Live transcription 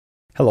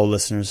Hello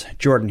listeners,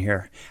 Jordan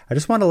here. I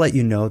just want to let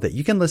you know that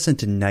you can listen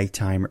to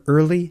Nighttime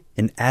early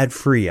and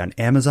ad-free on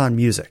Amazon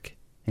Music.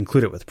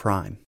 Include it with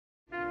Prime.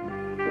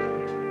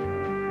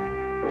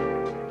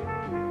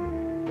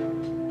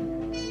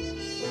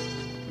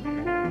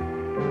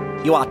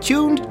 You are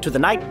tuned to the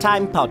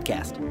Nighttime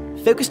Podcast,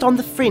 focused on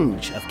the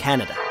fringe of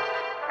Canada.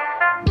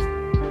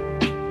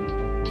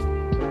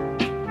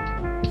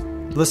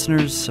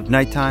 Listeners of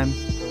Nighttime,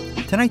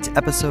 tonight's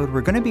episode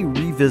we're going to be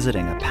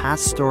revisiting a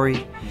past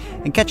story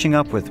and catching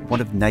up with one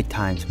of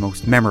Nighttime's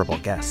most memorable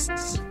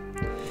guests.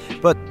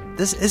 But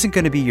this isn't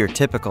going to be your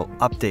typical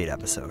update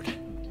episode.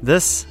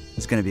 This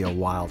is going to be a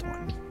wild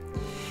one.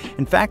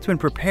 In fact, when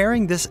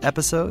preparing this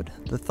episode,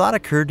 the thought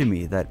occurred to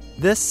me that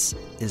this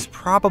is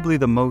probably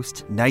the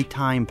most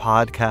Nighttime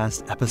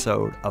podcast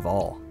episode of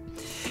all.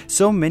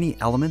 So many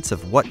elements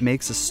of what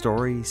makes a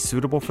story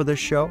suitable for this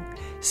show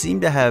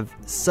seem to have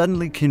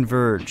suddenly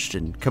converged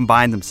and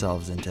combined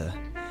themselves into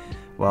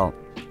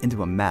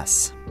a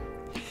mess.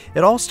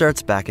 It all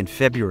starts back in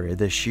February of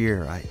this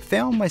year. I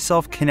found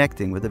myself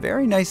connecting with a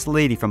very nice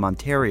lady from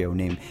Ontario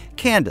named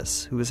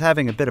Candace, who was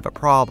having a bit of a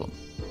problem.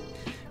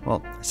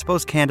 Well, I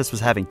suppose Candace was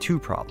having two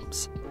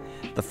problems.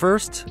 The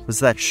first was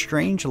that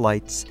strange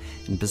lights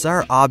and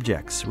bizarre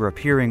objects were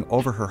appearing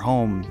over her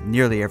home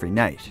nearly every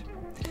night.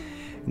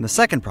 And the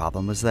second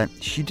problem was that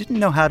she didn't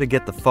know how to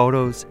get the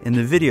photos and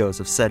the videos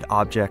of said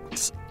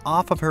objects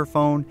off of her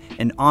phone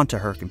and onto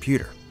her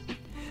computer.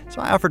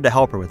 So I offered to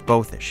help her with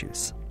both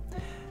issues.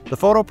 The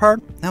photo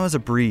part, that was a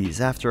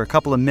breeze. After a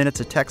couple of minutes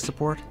of tech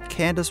support,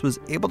 Candace was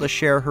able to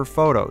share her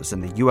photos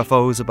in the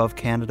UFOs Above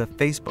Canada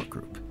Facebook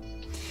group.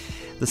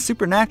 The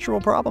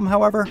supernatural problem,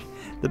 however,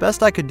 the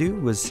best I could do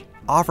was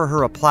offer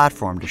her a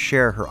platform to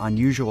share her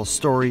unusual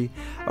story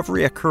of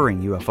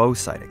reoccurring UFO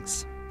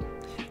sightings.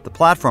 The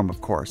platform,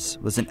 of course,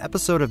 was an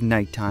episode of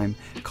Nighttime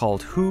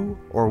called Who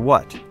or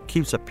What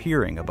Keeps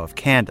Appearing Above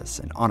Candace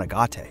and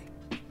Anegate.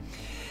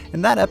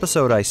 In that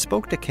episode, I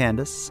spoke to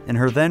Candace and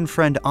her then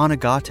friend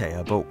Anegate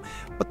about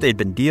what they'd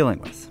been dealing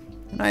with,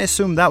 and I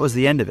assumed that was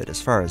the end of it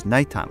as far as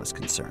Nighttime was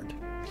concerned.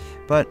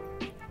 But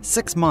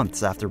 6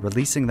 months after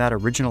releasing that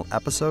original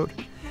episode,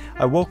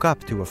 I woke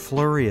up to a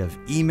flurry of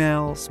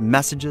emails,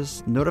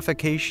 messages,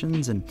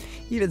 notifications, and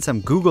even some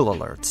Google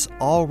alerts,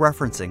 all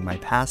referencing my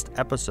past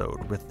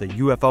episode with the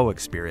UFO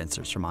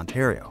experiencers from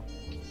Ontario.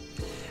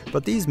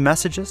 But these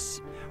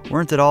messages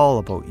weren't at all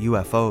about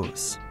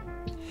UFOs.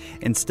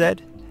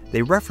 Instead,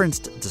 they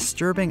referenced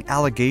disturbing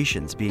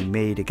allegations being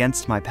made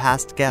against my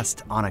past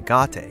guest,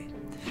 Anegate,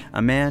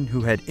 a man who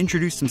had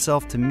introduced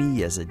himself to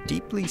me as a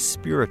deeply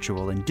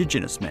spiritual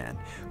Indigenous man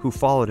who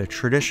followed a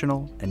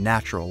traditional and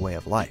natural way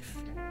of life.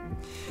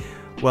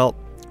 Well,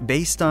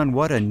 based on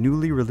what a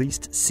newly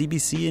released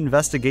CBC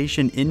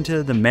investigation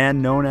into the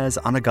man known as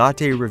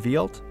Anegate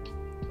revealed,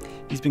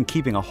 he's been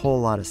keeping a whole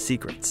lot of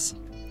secrets.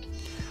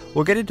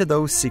 We'll get into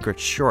those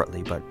secrets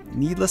shortly, but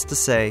needless to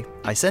say,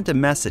 I sent a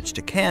message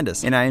to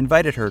Candace and I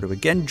invited her to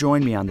again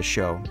join me on the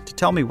show to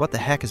tell me what the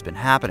heck has been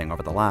happening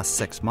over the last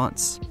 6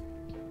 months.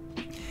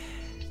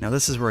 Now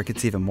this is where it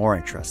gets even more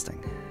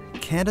interesting.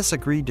 Candace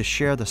agreed to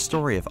share the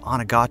story of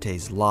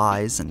Anegate's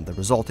lies and the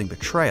resulting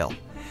betrayal,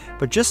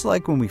 but just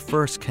like when we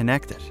first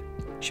connected,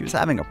 she was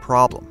having a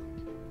problem.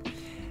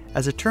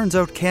 As it turns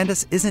out,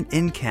 Candace isn't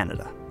in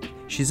Canada.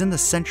 She's in the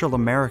Central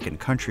American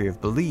country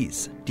of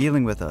Belize,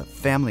 dealing with a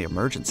family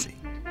emergency.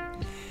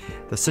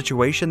 The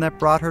situation that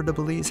brought her to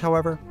Belize,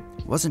 however,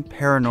 wasn't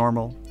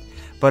paranormal,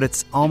 but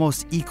it's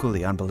almost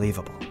equally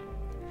unbelievable.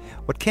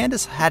 What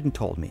Candace hadn't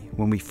told me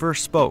when we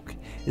first spoke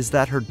is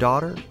that her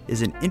daughter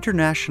is an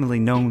internationally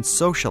known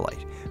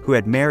socialite who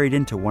had married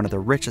into one of the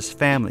richest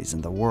families in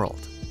the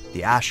world,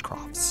 the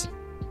Ashcrofts.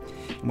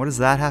 And what does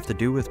that have to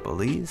do with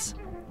Belize?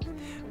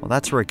 Well,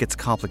 that's where it gets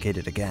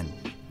complicated again.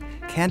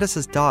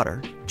 Candace's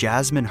daughter,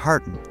 Jasmine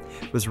Harton,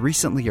 was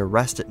recently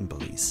arrested in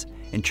Belize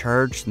and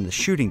charged in the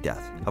shooting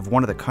death of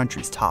one of the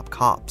country's top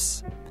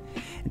cops.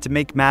 And to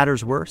make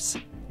matters worse,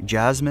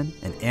 Jasmine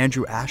and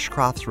Andrew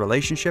Ashcroft's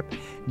relationship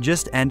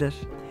just ended,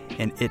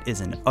 and it is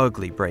an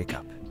ugly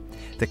breakup.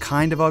 The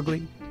kind of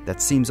ugly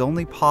that seems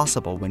only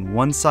possible when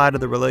one side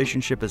of the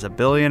relationship is a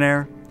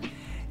billionaire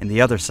and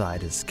the other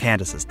side is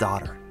Candace's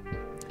daughter.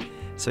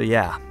 So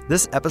yeah,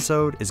 this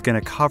episode is going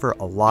to cover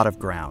a lot of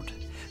ground.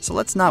 So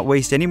let's not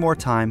waste any more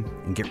time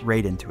and get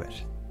right into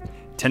it.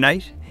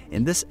 Tonight,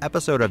 in this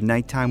episode of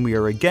Nighttime, we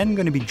are again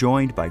going to be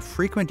joined by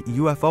frequent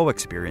UFO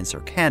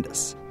experiencer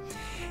Candace.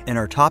 And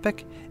our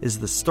topic is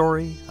the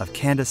story of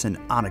Candace and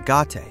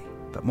Anegate,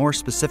 but more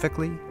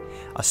specifically,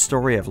 a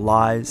story of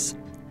lies,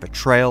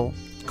 betrayal,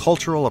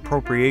 cultural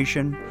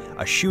appropriation,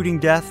 a shooting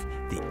death,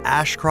 the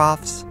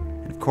Ashcrofts,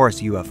 and of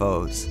course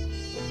UFOs.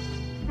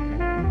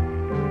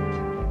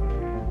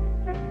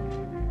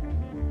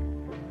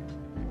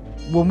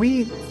 When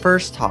we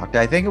first talked,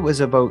 I think it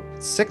was about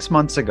 6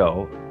 months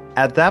ago,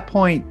 at that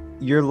point,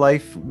 your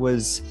life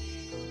was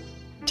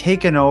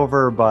taken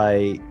over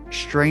by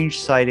strange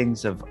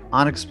sightings of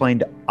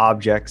unexplained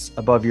objects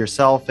above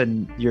yourself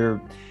and your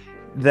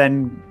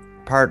then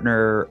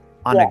partner,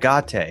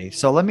 Anegate.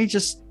 So let me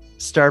just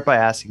start by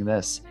asking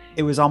this.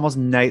 It was almost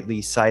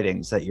nightly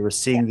sightings that you were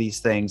seeing these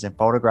things and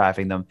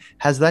photographing them.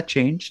 Has that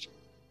changed?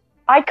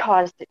 I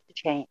caused it to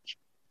change.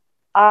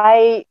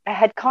 I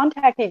had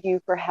contacted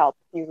you for help,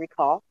 if you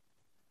recall,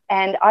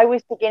 and I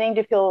was beginning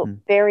to feel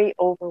very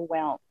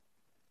overwhelmed.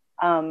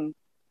 Um,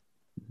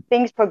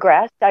 Things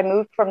progressed. I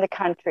moved from the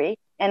country,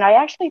 and I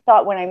actually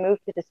thought when I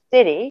moved to the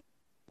city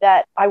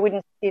that I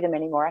wouldn't see them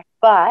anymore,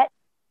 but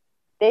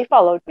they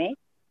followed me,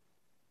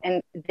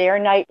 and they're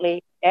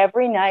nightly.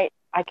 Every night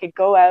I could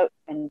go out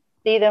and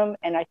see them,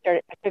 and I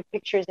took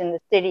pictures in the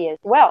city as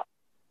well.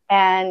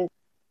 And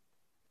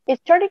it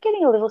started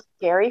getting a little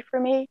scary for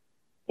me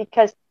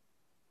because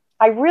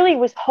I really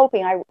was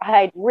hoping. I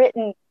had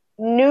written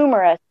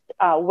numerous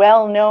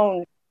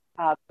well-known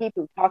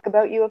people who talk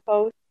about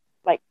UFOs,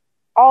 like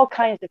all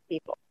kinds of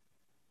people.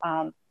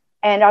 And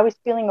I was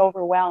feeling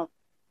overwhelmed.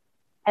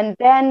 And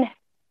then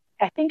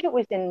I think it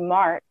was in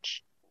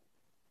March,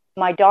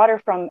 my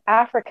daughter from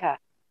Africa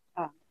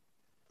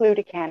flew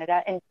to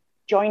Canada and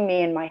joined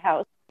me in my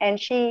house, and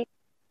she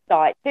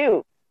saw it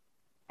too.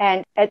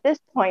 And at this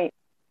point,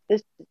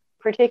 this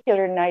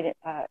particular night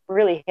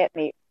really hit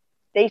me.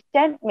 They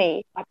sent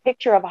me a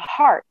picture of a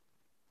heart,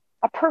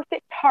 a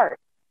perfect heart,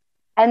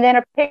 and then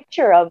a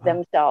picture of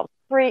themselves,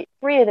 three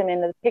of them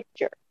in the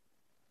picture.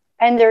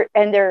 And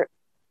they're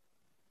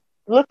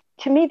look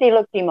to me, they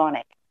look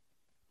demonic.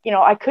 You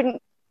know, I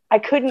couldn't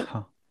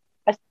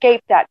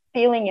escape that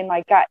feeling in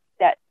my gut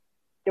that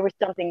there was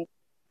something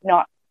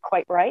not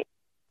quite right.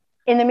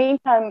 In the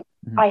meantime,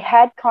 I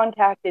had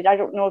contacted, I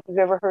don't know if you've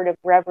ever heard of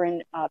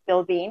Reverend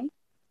Bill Bean.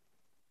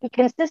 He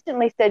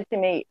consistently said to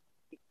me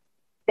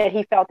that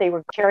he felt they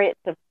were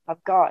chariots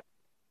of God.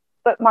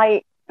 But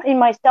in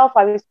myself,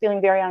 I was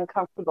feeling very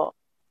uncomfortable.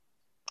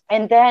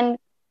 And then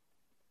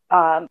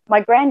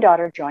my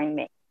granddaughter joined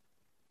me.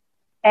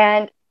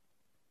 And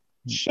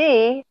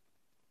she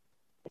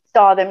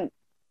saw them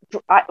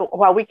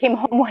while we came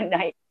home one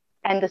night,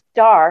 and the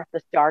star,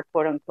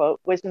 quote unquote,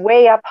 was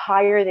way up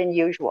higher than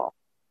usual.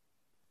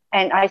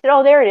 And I said,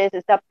 oh, there it is.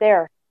 It's up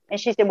there. And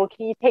she said, well,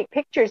 can you take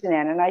pictures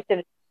then? And I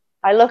said,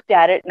 I looked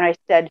at it and I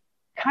said,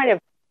 kind of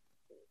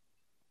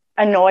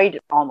annoyed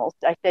almost,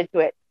 I said to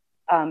it,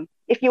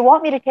 if you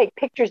want me to take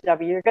pictures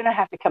of you, you're going to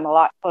have to come a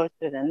lot closer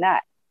than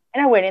that.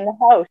 And I went in the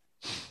house.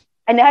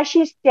 And as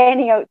she's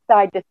standing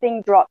outside, the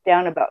thing dropped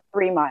down about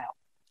 3 miles.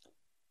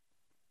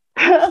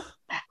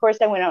 Of course,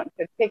 I went out and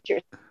took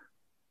pictures.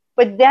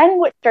 But then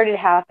what started to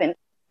happen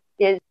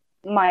is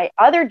my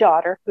other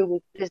daughter, who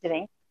was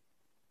visiting,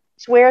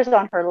 swears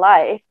on her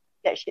life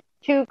that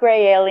 2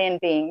 gray alien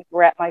beings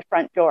were at my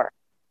front door.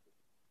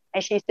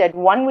 And she said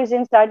one was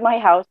inside my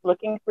house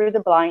looking through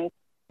the blinds,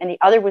 and the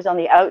other was on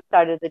the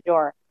outside of the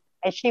door.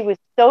 And she was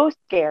so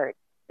scared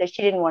that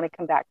she didn't want to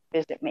come back to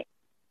visit me.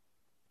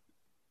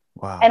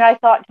 Wow. And I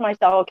thought to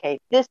myself, okay,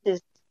 this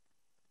is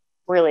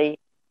really,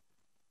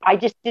 I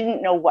just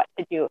didn't know what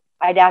to do.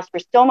 I'd asked for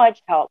so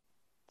much help,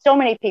 so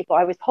many people.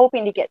 I was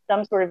hoping to get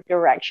some sort of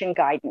direction,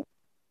 guidance.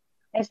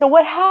 And so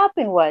what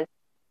happened was,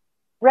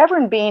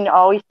 Reverend Bean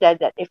always said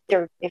that if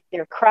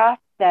they're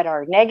crafts that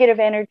are negative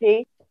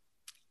energy,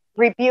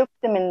 rebuke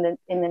them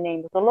in the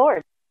name of the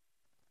Lord.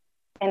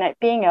 And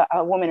being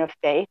a woman of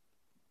faith,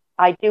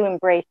 I do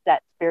embrace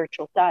that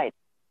spiritual side.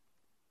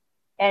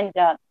 And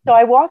so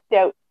I walked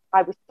out.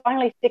 I was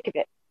finally sick of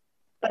it.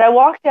 But I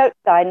walked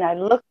outside and I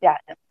looked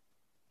at them.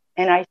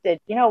 And I said,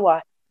 you know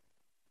what?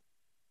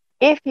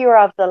 If you're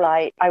of the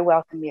light, I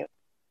welcome you.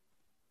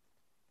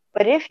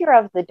 But if you're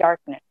of the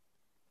darkness,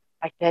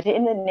 I said,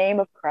 in the name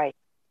of Christ,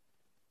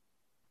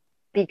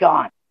 be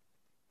gone.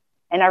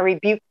 And I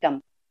rebuked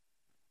them.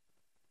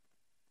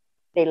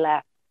 They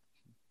left.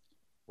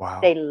 Wow.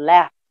 They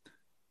left.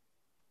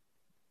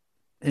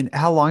 And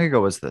how long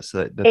ago was this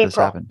that this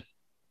happened?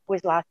 It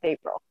was last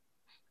April.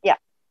 Yeah.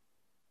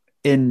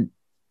 And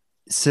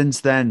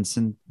since then,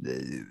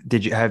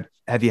 did you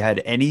have you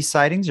had any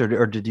sightings,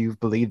 or did you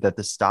believe that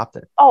this stopped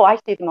it? Oh, I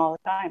see them all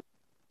the time.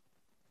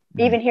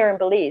 Even here in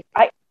Belize.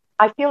 I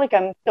feel like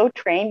I'm so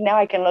trained now.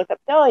 I can look up,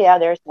 oh yeah,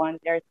 there's one.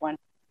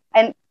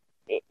 And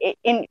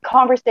in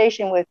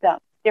conversation with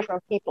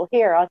different people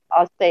here,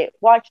 I'll say,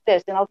 watch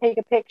this, and I'll take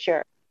a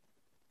picture.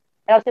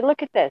 And I'll say,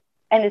 look at this.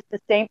 And it's the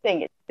same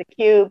thing. It's the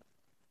cube.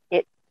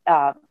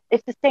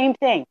 It's the same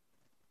thing.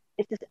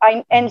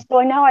 And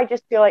so now I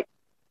just feel like,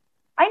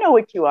 I know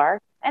what you are.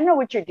 I know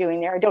what you're doing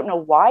there. I don't know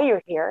why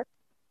you're here.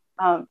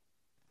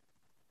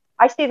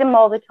 I see them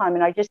all the time,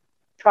 and I just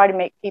try to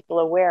make people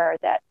aware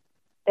that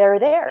they're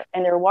there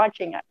and they're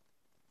watching us.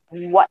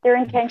 What their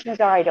intentions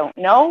are, I don't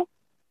know,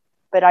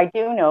 but I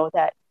do know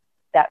that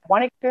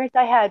one experience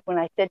I had when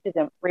I said to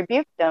them,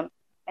 rebuke them,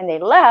 and they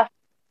left,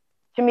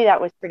 to me, that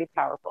was pretty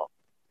powerful.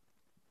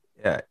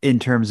 Yeah, in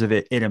terms of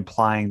it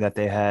implying that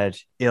they had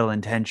ill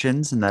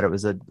intentions and that it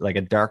was a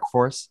dark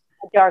force.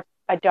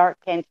 A dark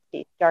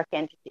entity.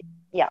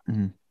 Yeah.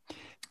 Mm-hmm.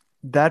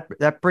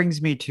 That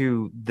brings me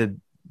to the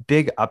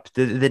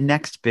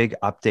next big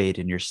update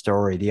in your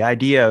story, the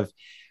idea of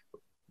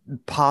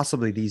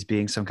possibly these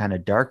being some kind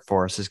of dark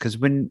forces. Because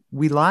when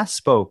we last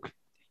spoke,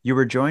 you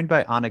were joined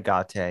by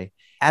Anagate,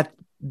 at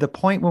the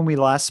point when we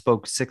last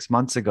spoke 6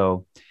 months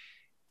ago,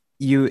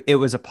 it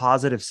was a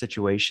positive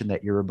situation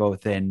that you were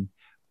both in,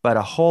 but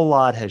a whole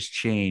lot has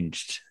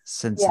changed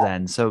since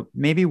then. So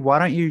maybe why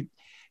don't you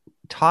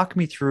talk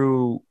me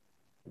through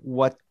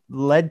what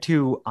led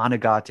to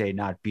Anagate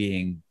not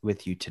being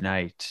with you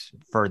tonight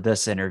for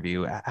this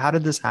interview? How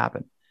did this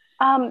happen?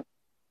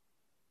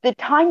 The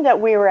time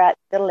that we were at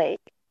the lake,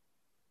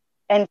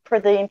 and for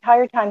the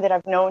entire time that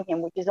I've known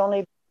him, which is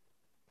only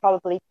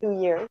probably 2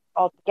 years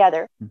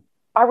altogether,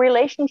 our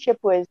relationship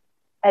was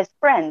as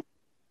friends,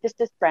 just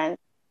as friends.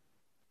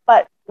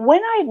 But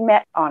when I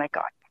met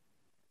Anagate,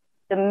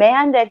 the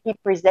man that he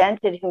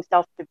presented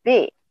himself to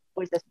be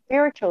was a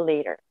spiritual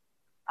leader,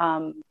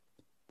 a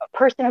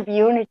person of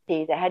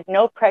unity that had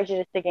no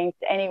prejudice against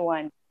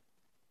anyone.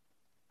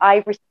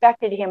 I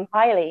respected him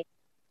highly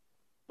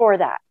for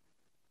that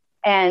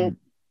and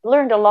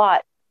learned a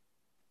lot,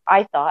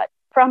 I thought,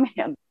 from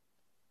him.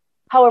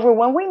 However,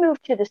 when we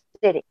moved to the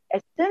city,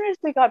 as soon as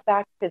we got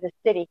back to the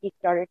city, he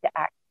started to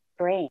act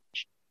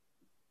strange.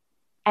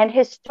 And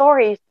his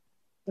stories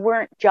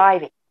weren't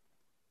jiving.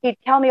 He'd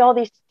tell me all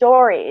these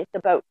stories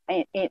about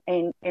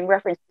in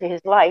reference to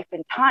his life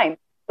and time,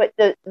 but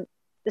the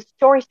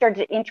story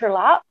started to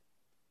interlap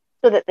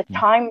so that the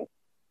time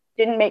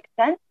didn't make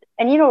sense.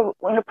 And you know,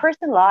 when a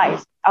person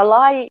lies, a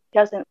lie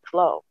doesn't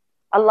flow.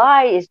 A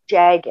lie is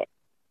jagged.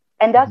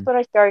 And that's what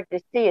I started to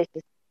see, is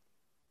just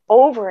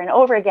over and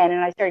over again.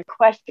 And I started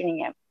questioning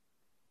him.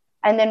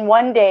 And then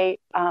one day,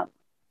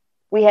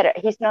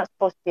 he's not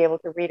supposed to be able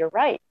to read or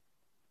write.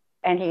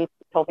 And he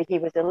told me he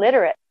was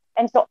illiterate.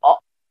 And so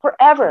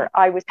forever,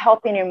 I was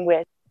helping him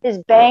with his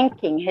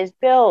banking, his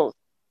bills,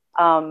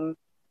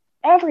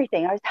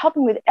 everything. I was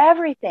helping with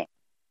everything.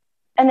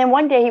 And then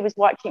one day he was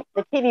watching,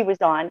 the TV was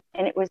on,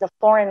 and it was a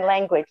foreign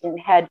language and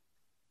had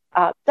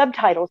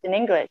subtitles in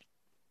English.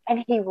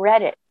 And he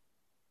read it.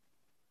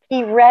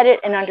 He read it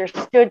and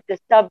understood the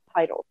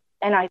subtitles.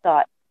 And I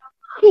thought,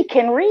 he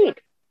can read.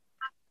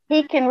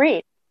 He can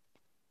read.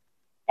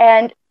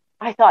 And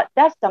I thought,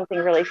 that's something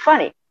really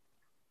funny.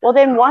 Well,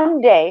 then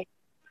one day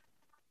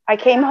I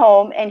came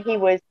home and he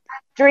was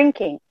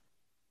drinking.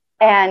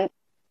 And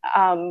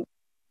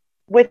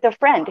with a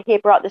friend, he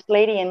had brought this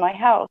lady in my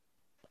house.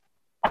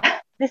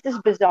 This is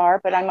bizarre,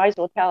 but I might as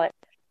well tell it.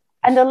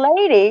 And the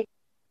lady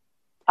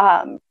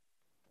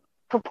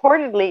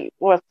purportedly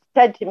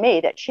said to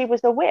me that she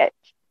was a witch.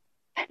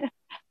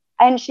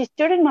 And she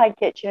stood in my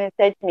kitchen and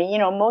said to me, you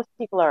know, most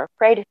people are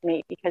afraid of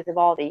me because of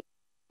all the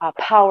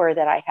power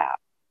that I have.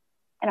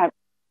 And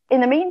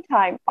in the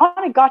meantime,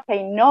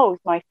 Anagate knows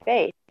my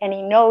faith and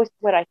he knows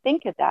what I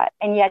think of that.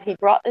 And yet he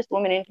brought this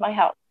woman into my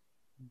house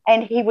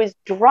and he was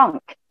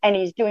drunk and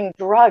he's doing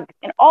drugs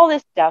and all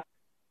this stuff.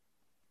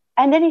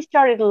 And then he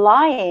started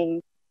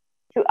lying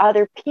to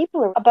other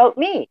people about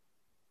me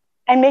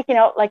and making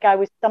out like I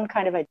was some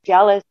kind of a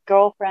jealous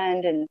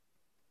girlfriend. And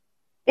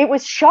it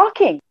was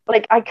shocking.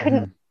 Like I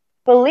couldn't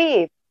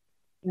believe.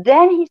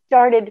 Then he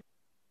started,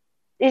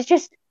 it's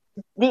just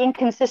the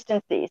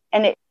inconsistencies.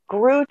 And it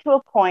grew to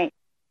a point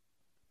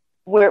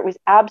where it was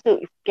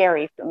absolutely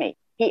scary for me.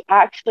 He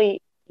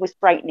actually was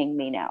frightening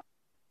me now.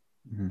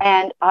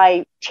 And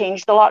I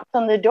changed the locks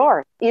on the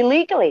door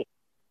illegally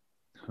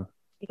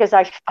because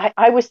I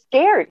was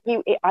scared.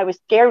 I was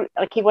scared.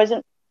 Like he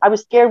wasn't, I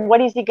was scared.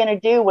 What is he going to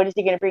do? What is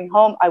he going to bring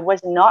home? I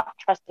was not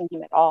trusting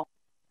him at all.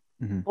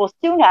 Well,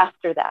 soon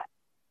after that,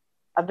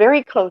 a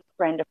very close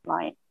friend of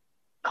mine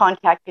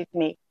contacted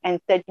me and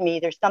said to me,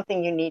 there's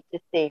something you need to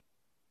see.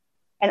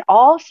 And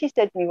all she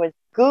said to me was,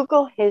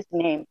 Google his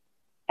name.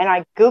 And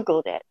I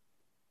Googled it.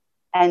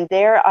 And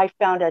there I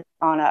found it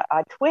on a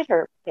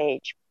Twitter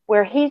page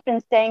where he's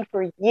been saying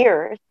for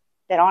years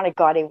that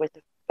Anagate was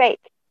a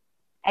fake.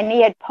 And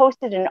he had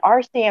posted an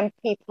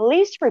RCMP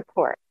police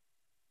report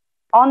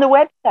on the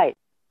website.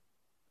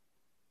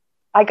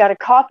 I got a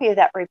copy of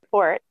that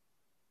report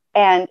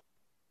and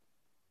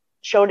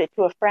showed it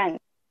to a friend.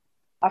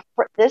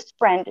 This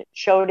friend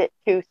showed it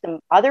to some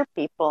other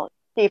people to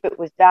see if it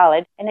was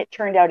valid, and it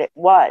turned out it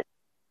was.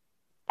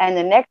 And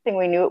the next thing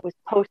we knew, it was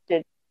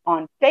posted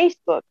on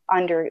Facebook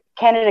under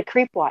Canada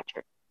Creep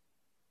Watcher.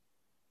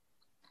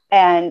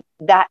 And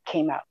that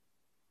came out.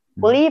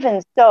 Well,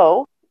 even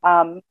so,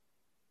 the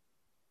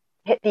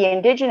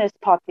indigenous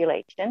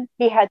population,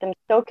 he had them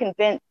so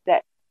convinced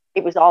that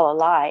it was all a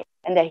lie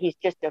and that he's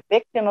just a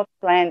victim of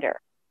slander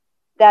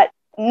that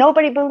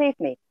nobody believed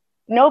me.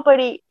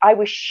 I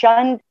was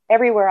shunned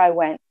everywhere I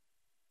went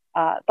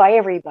by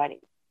everybody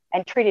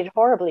and treated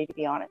horribly, to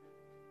be honest.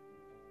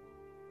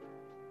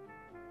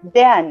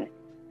 Then,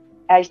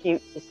 the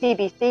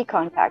CBC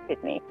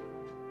contacted me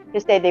to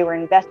say they were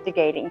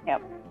investigating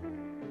him.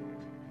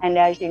 And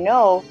as you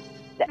know,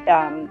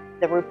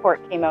 the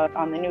report came out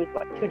on the news,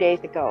 2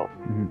 days ago,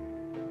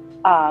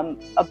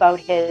 about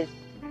his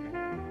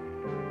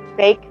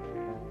fake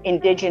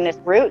indigenous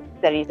roots,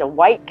 that he's a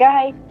white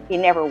guy, he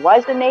never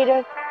was a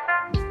native.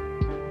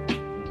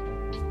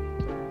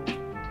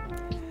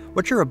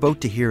 What you're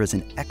about to hear is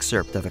an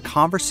excerpt of a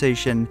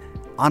conversation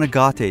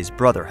Anagate's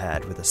brother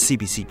had with a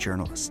CBC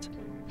journalist.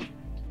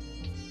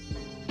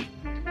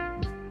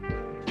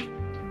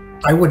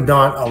 I would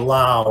not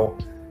allow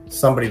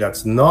somebody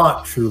that's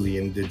not truly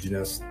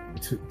Indigenous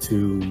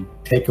to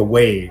take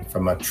away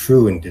from a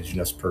true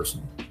Indigenous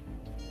person.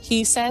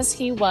 He says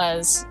he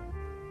was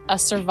a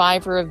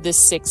survivor of the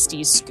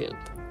 60s scoop.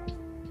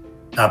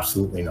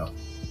 Absolutely not.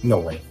 No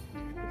way.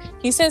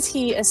 He says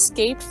he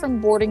escaped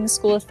from boarding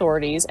school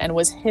authorities and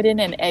was hidden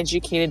and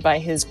educated by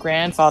his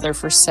grandfather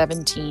for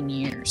 17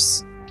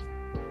 years.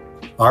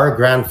 Our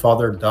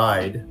grandfather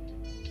died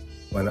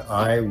when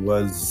I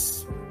was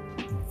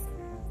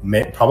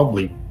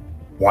probably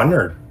one,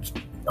 or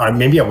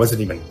maybe I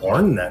wasn't even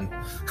born then.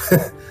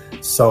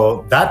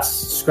 So that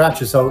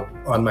scratches out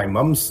on my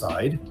mom's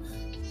side.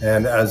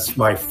 And as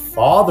my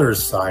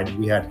father's side,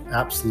 we had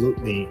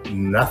absolutely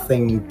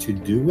nothing to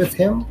do with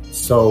him.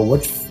 So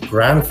which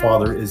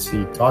grandfather is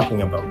he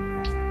talking about?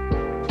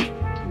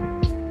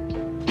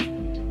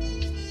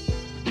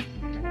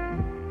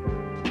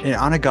 And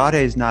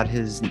Anegade is not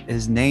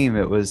his name.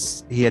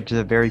 He had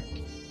a very...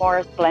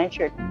 Maurice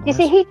Blanchard. You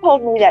see, he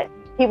told me that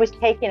he was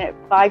taken at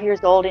 5 years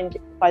old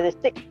by the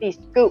 60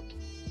 scoop,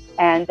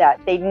 and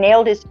that they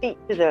nailed his feet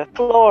to the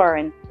floor,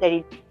 and that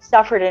he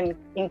suffered an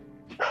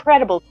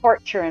incredible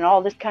torture and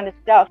all this kind of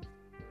stuff.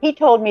 He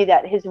told me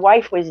that his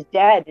wife was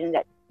dead, and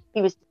that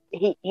he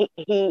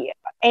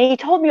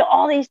told me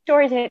all these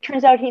stories, and it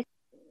turns out he's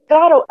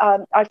got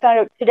I found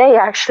out today,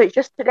 actually,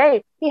 just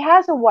today, he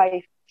has a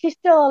wife. She's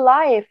still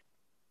alive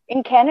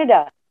in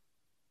Canada.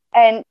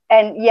 And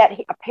yet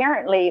he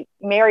apparently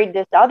married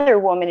this other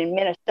woman in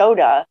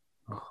Minnesota.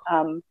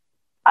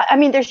 I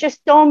mean, there's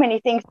just so many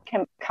things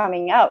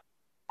coming out.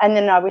 And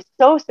then I was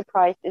so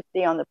surprised to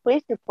see on the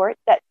police report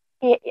that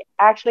he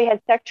actually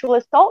had sexual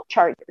assault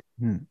charges.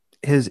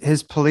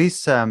 His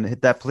police,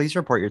 that police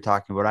report you're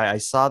talking about, I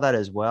saw that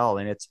as well.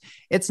 And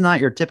it's not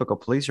your typical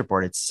police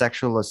report. It's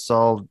sexual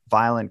assault,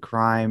 violent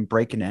crime,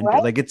 break and enter.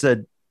 Right? Like, it's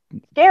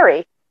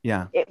scary.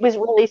 Yeah. It was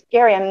really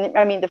scary.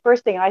 I mean, the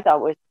first thing I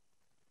thought was,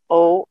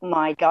 oh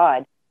my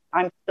God,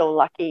 I'm so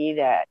lucky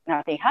that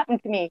nothing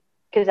happened to me,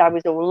 because I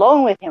was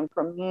alone with him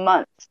for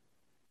months.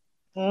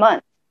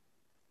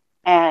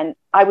 And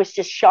I was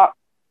just shocked.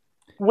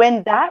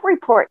 When that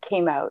report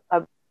came out,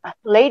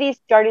 ladies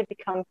started to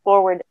come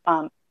forward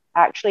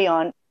actually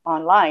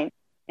online,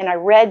 and I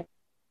read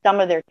some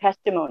of their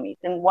testimonies.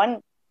 And one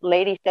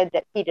lady said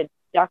that he'd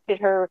abducted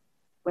her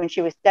when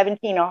she was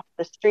 17 off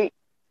the street.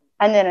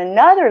 And then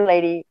another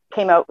lady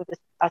came out with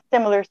a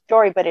similar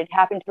story, but it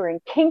happened to her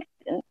in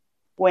Kingston,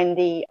 when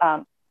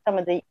some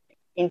of the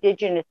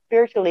Indigenous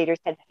spiritual leaders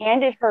had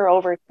handed her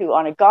over to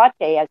Anegade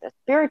as a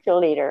spiritual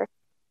leader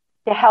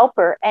to help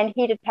her, and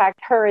he'd attacked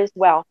her as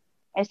well,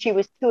 and she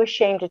was too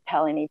ashamed to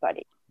tell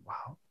anybody.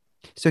 Wow.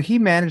 So he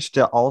managed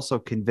to also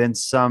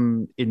convince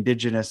some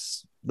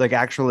Indigenous, like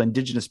actual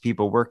Indigenous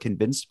people were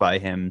convinced by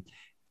him.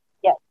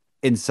 Yes.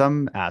 In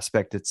some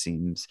aspect, it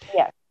seems.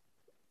 Yes.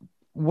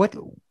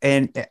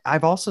 And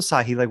I've also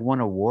saw he won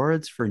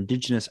awards for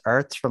Indigenous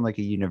arts from a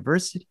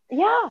university.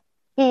 Yeah.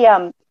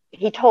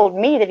 He told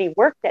me that he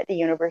worked at the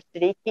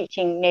university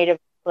teaching Native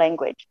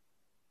language.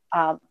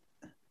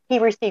 He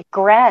received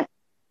grants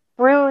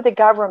through the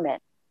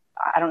government.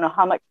 I don't know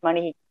how much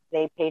money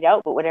they paid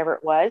out, but whatever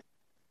it was.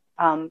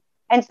 And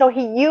so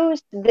he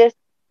used this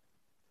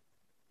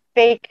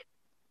fake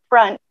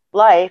front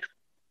life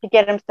to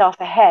get himself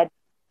ahead.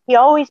 He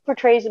always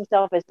portrays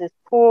himself as this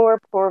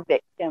poor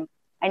victim,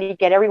 and he'd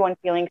get everyone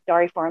feeling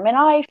sorry for him. And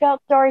I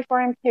felt sorry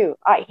for him too.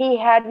 He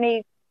had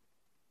me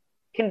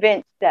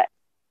convinced that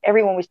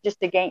everyone was just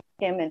against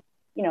him, and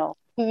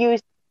he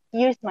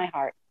used my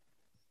heart.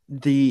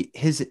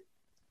 His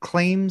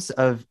claims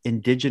of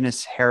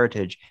Indigenous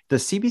heritage, the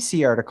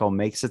CBC article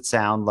makes it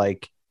sound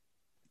like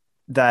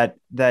that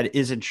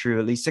isn't true,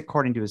 at least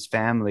according to his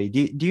family.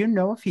 Do you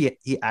know if he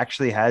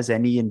actually has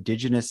any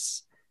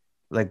Indigenous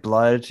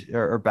blood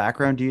or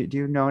background? Do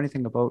you know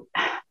anything about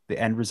the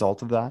end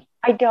result of that?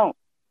 I don't.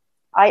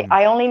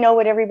 I only know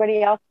what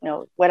everybody else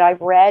knows, what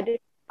I've read,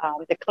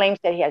 the claims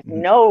that he has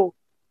no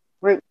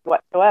roots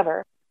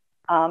whatsoever.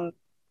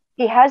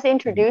 He has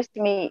introduced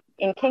me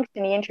in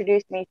Kingston. He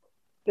introduced me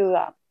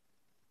to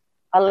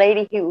a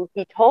lady who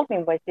he told me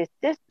was his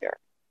sister,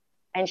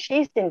 and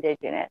she's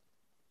Indigenous.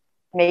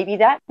 Maybe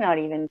that's not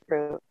even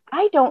true.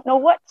 I don't know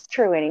what's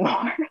true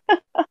anymore.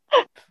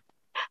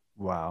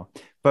 Wow.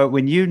 But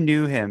when you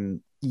knew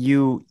him,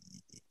 in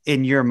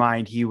your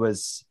mind, he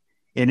was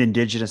an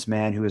Indigenous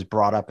man who was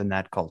brought up in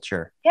that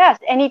culture. Yes,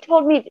 and he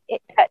told me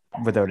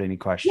without any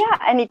question. Yeah,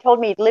 and he told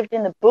me he'd lived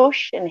in the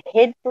bush and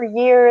hid for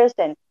years,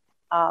 and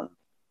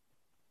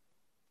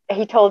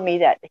he told me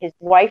that his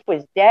wife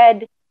was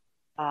dead,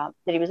 that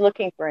he was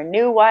looking for a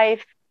new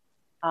wife,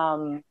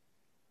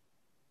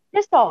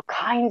 just all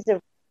kinds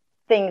of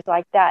things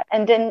like that.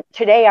 And then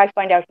today I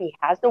find out he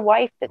has a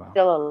wife that's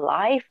still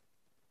alive.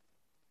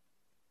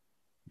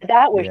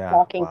 That was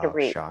shocking to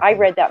read. Shocking. I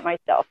read that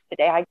myself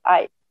today.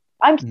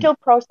 I'm still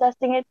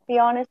processing it, to be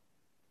honest.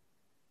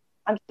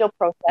 I'm still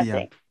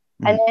processing.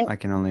 Yeah. And then I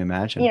can only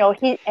imagine.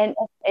 And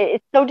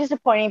it's so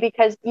disappointing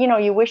because,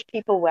 you wish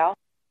people well.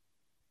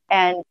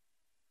 And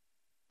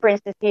for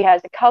instance, he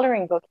has a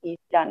coloring book he's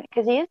done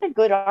because he is a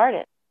good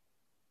artist.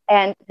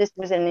 And this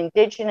was an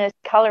Indigenous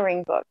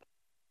coloring book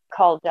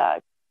called, I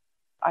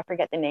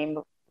forget the name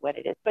of what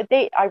it is, but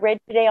I read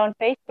today on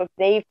Facebook,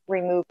 they've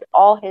removed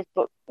all his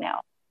books now.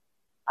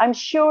 I'm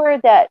sure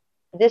that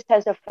this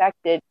has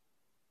affected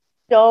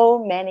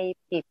so many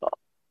people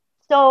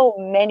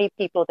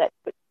that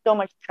put so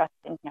much trust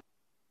in him.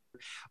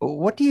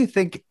 What do you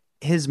think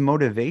his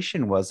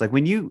motivation was? Like,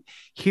 when you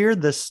hear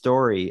this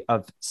story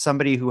of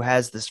somebody who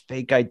has this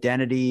fake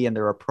identity and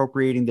they're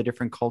appropriating the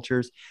different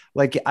cultures,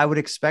 like, I would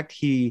expect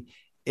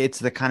it's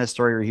the kind of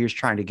story where he was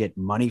trying to get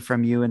money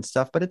from you and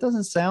stuff, but it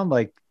doesn't sound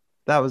like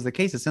that was the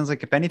case. It sounds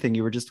like, if anything,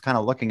 you were just kind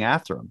of looking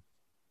after him.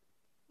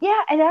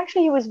 Yeah, and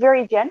actually he was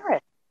very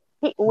generous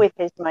with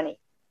his money.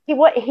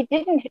 He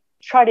didn't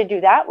try to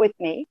do that with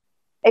me.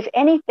 If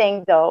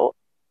anything, though,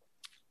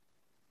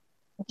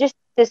 just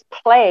this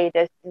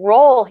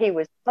role he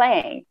was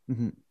playing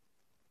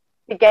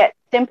to get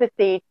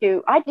sympathy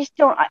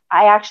I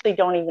actually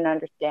don't even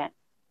understand,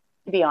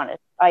 to be honest.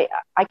 I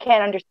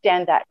can't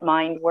understand that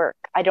mind work.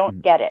 I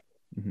don't get it.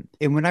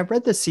 And when I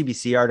read the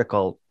CBC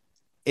article,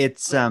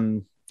 it's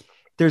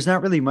there's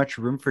not really much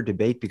room for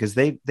debate, because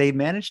they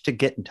managed to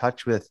get in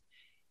touch with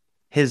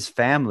his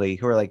family,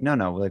 who are like, no,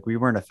 like, we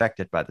weren't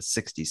affected by the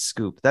 60s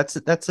scoop. That's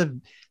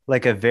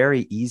a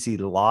very easy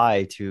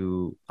lie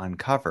to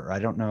uncover. I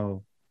don't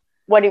know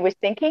what he was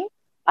thinking.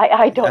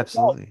 I don't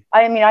Absolutely. know.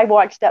 I mean, I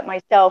watched that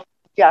myself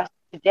just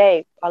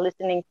today,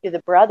 listening to his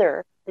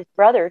brother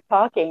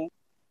talking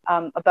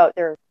about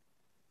their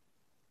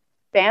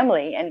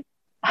family, and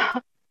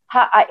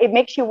it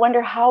makes you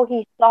wonder how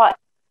he thought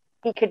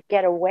he could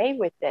get away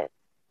with this.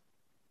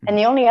 And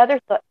the only other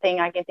thing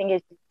I can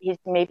think is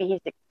maybe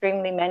he's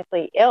extremely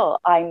mentally ill.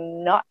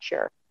 I'm not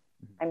sure.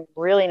 I'm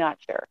really not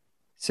sure.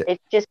 So,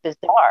 it's just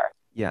bizarre.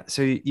 Yeah.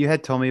 So you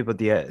had told me about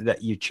that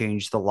you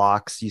changed the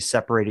locks, you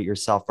separated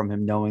yourself from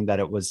him, knowing that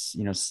it was,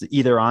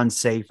 either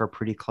unsafe or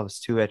pretty close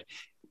to it.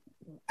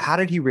 How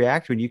did he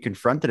react when you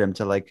confronted him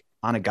to, like,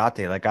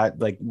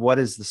 Anegate? What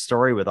is the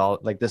story with all,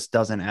 like, this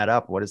doesn't add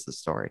up? What is the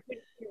story?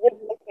 He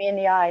wouldn't look me in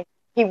the eye.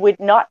 He would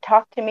not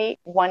talk to me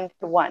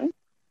one-to-one.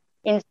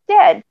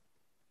 Instead,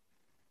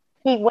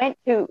 he went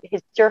to his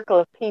circle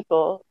of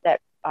people that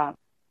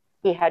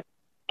he had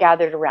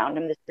gathered around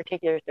him, this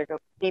particular circle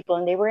of people,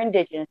 and they were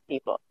Indigenous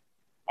people,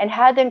 and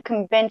had them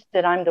convinced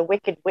that I'm the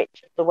Wicked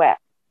Witch of the West.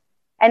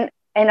 And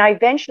I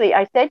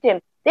said to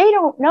him, they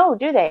don't know,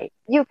 do they?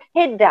 You've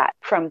hid that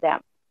from them.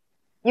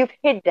 You've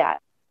hid that.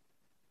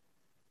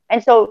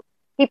 And so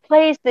he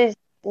plays these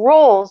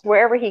roles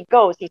wherever he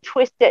goes. He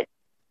twists it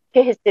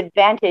to his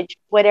advantage,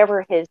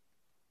 whatever his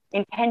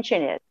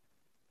intention is.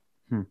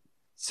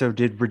 So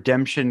did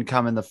redemption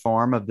come in the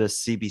form of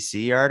this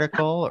CBC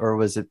article, or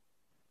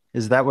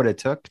is that what it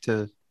took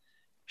to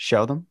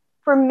show them?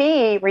 For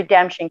me,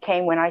 redemption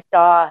came when I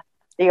saw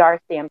the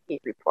RCMP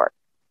report.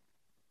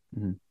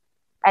 And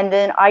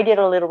then I did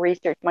a little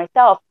research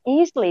myself,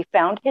 easily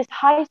found his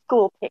high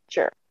school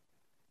picture,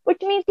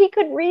 which means he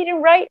could read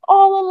and write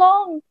all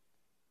along.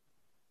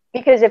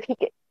 Because if he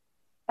could,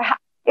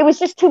 it was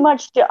just too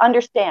much to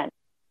understand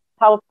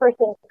how a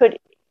person could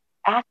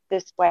act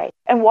this way.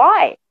 And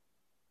why?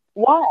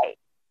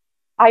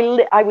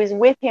 I was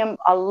with him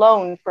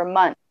alone for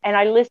months, and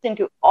I listened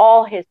to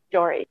all his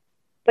stories.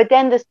 But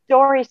then the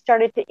stories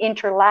started to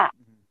interlap,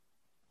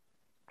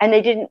 and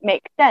they didn't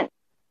make sense.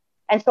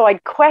 And so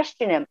I'd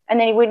question him,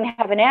 and then he wouldn't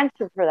have an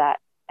answer for that.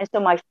 And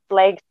so my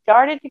flag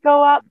started to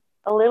go up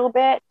a little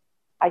bit.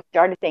 I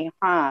started thinking,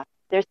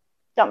 there's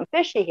something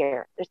fishy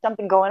here. There's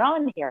something going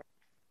on here.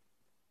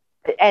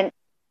 And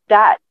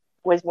that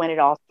was when it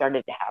all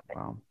started to happen.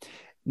 Wow.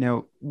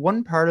 Now,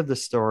 one part of the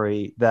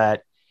story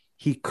that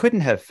he couldn't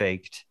have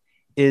faked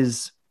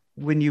is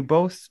when you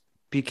both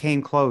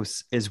became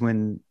close, is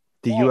when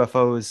the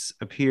UFOs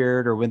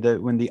appeared, or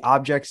when the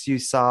objects you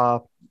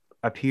saw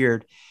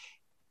appeared.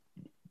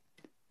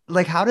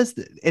 Like, how does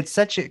it's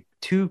such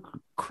two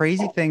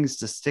crazy things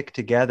to stick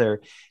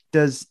together?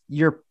 Does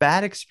your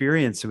bad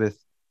experience with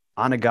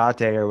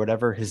Anegate, or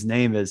whatever his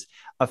name is,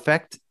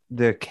 affect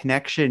the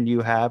connection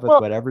you have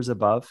with whatever's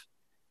above?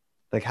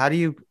 Like, how do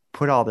you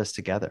put all this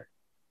together?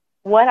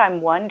 What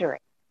I'm wondering,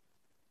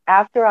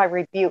 after I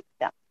rebuked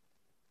them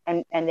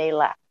and they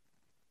left,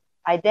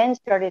 I then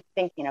started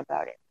thinking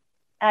about it.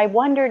 And I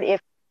wondered if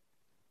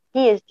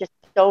he is just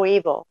so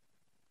evil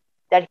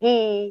that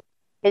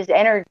his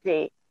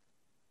energy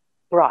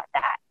brought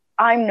that.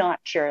 I'm not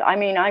sure. I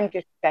mean, I'm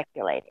just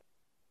speculating.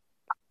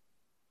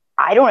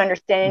 I don't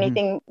understand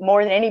anything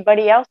more than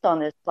anybody else on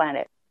this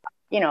planet.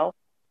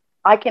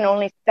 I can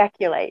only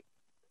speculate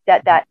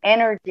that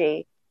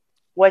energy,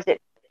 was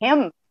it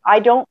him? I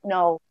don't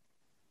know.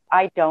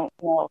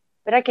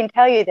 But I can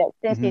tell you that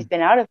since he's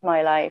been out of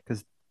my life,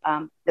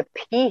 the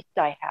peace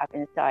I have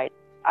inside,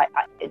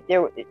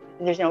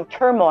 there's no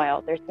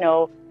turmoil, there's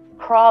no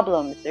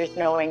problems, there's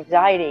no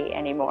anxiety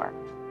anymore,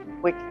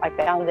 which I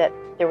found that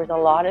there was a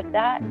lot of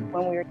that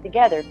when we were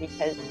together,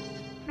 because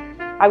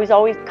I was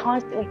always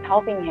constantly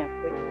helping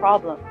him with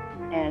problems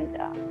and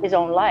his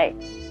own life,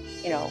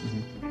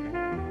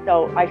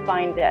 So I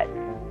find that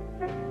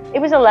it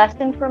was a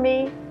lesson for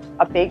me,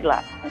 a big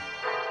lesson.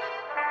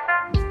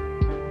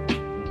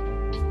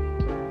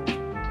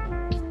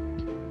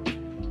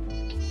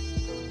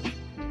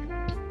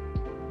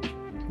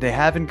 They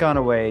haven't gone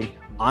away.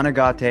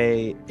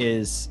 Anegate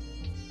is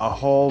a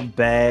whole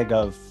bag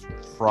of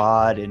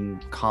fraud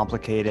and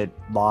complicated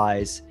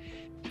lies.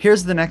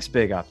 Here's the next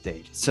big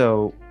update.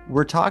 So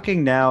we're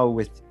talking now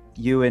with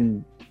you,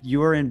 and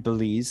you are in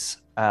Belize,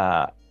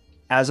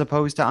 as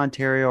opposed to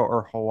Ontario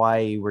or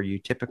Hawaii, where you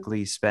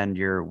typically spend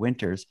your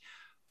winters.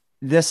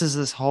 This is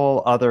this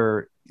whole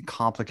other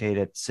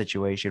complicated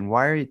situation.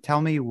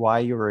 Tell me why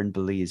you were in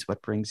Belize.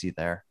 What brings you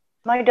there?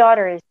 My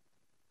daughter is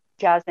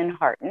Jasmine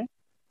Harton,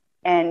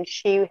 and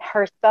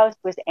her spouse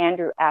was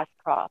Andrew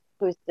Ashcroft,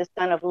 who's the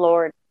son of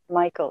Lord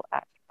Michael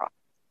Ashcroft.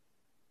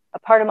 A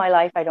part of my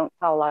life I don't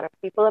tell a lot of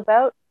people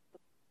about.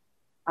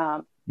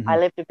 I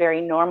lived a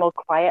very normal,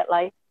 quiet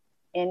life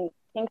in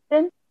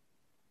Kingston.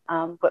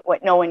 But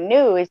what no one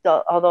knew is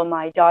that although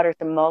my daughter's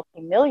a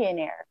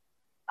multimillionaire,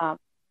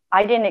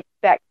 I didn't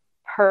expect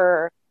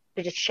her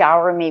to just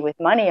shower me with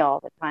money all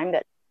the time.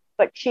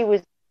 But she's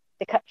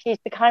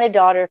the kind of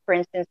daughter, for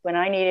instance, when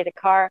I needed a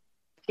car,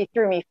 she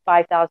threw me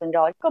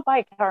 $5,000. Go buy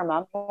a car,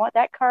 Mom. You want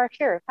that car?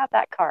 Sure, have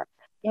that car.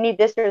 You need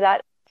this or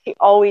that. She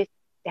always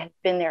has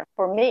been there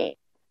for me.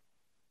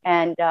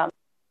 And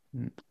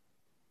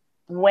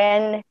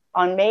when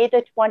on May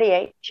the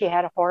 28th, she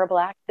had a horrible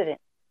accident.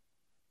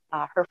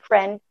 Her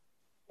friend,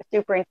 the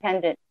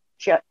Superintendent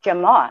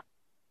Jamat,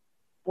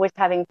 was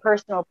having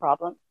personal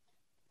problems,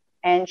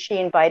 and she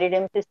invited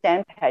him to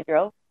San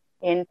Pedro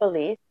in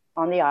Belize,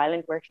 on the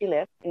island where she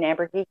lived, in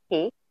Ambergris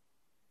Caye.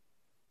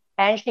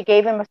 And she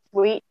gave him a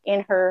suite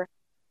in her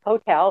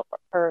hotel.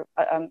 Her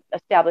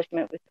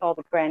establishment was called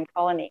the Grand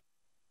Colony.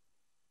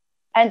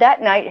 And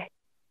that night,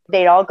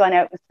 they'd all gone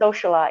out and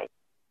socialized.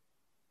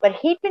 But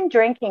he'd been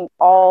drinking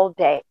all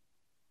day.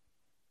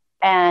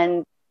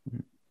 And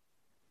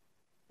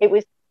it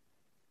was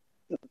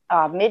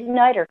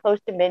midnight or close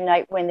to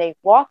midnight when they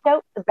walked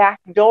out the back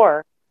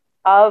door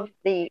of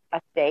the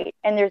estate,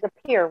 and there's a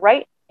pier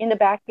right in the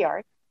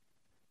backyard,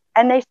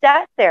 and they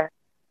sat there.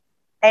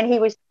 And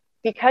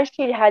because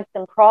she'd had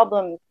some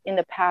problems in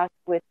the past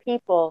with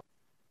people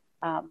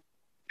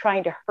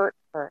trying to hurt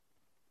her,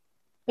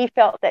 he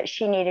felt that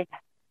she needed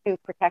to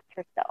protect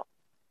herself.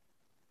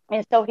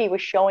 And so he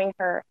was showing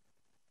her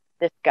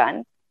this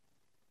gun,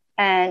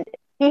 and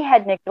he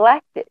had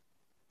neglected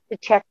to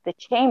check the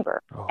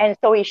chamber. Oh. And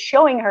so he's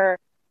showing her,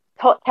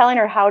 telling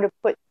her how to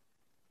put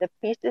the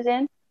pieces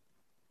in,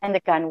 and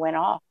the gun went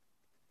off.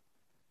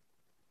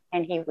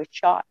 And he was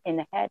shot in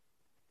the head.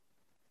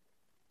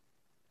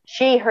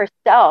 She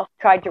herself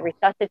tried to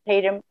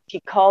resuscitate him.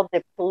 She called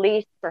the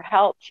police for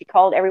help. She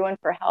called everyone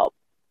for help.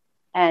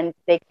 And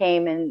they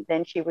came, and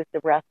then she was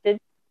arrested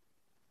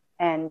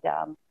and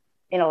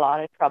in a lot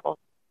of trouble.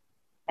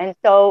 And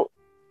so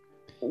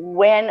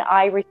when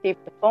I received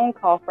the phone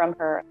call from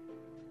her,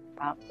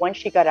 once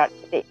she got out,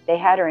 they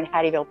had her in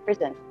Hattieville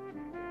prison.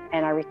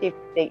 And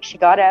she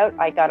got out,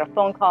 I got a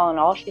phone call, and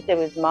all she said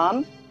was,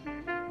 Mom,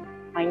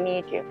 I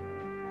need you.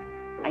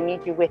 I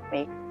need you with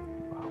me.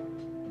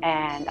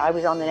 And I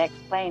was on the next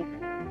plane.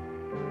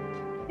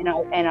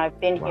 And I've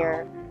been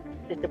here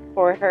to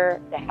support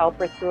her, to help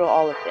her through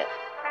all of this.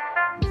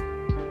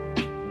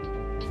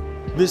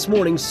 This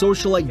morning,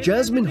 socialite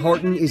Jasmine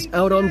Harton is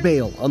out on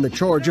bail on the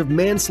charge of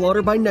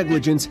manslaughter by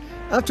negligence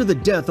after the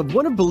death of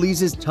one of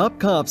Belize's top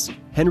cops,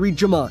 Henry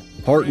Jamat.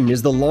 Harton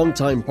is the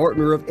longtime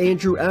partner of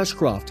Andrew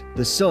Ashcroft,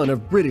 the son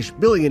of British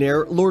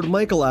billionaire Lord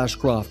Michael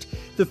Ashcroft.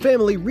 The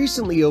family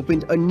recently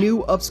opened a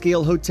new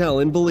upscale hotel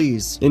in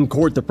Belize. In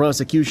court, the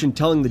prosecution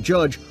telling the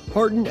judge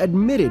Harton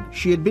admitted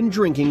she had been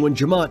drinking when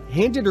Jamat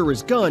handed her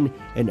his gun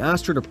and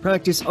asked her to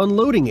practice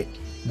unloading it.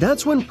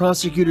 That's when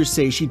prosecutors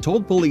say she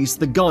told police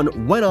the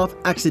gun went off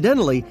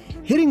accidentally,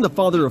 hitting the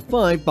father of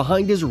five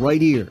behind his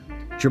right ear.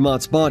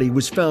 Jamat's body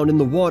was found in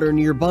the water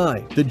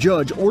nearby. The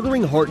judge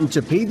ordering Harton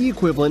to pay the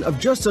equivalent of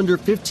just under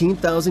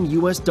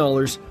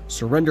 $15,000,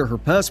 surrender her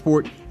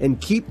passport, and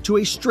keep to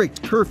a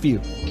strict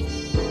curfew.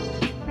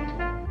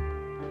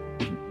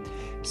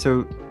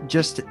 So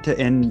just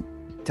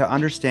to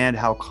understand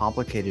how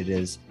complicated it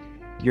is,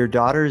 your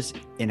daughter's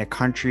in a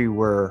country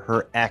where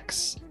her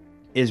ex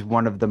is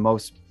one of the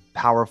most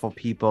powerful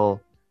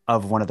people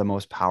of one of the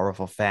most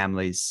powerful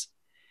families.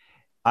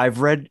 I've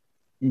read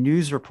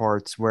news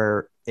reports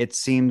where it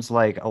seems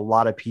like a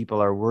lot of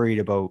people are worried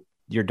about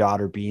your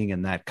daughter being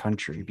in that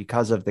country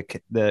because of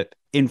the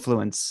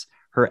influence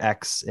her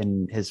ex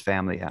and his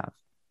family have.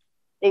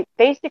 They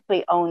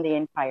basically own the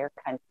entire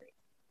country.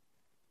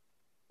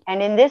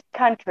 And in this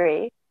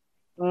country,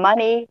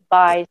 money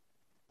buys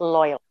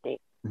loyalty.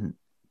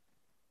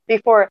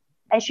 Mm-hmm.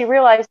 And she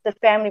realized the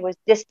family was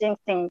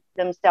distancing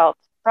themselves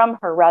from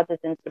her rather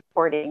than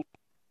supporting.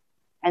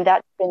 And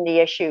that's been the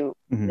issue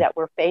that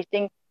we're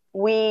facing.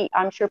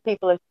 I'm sure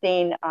people have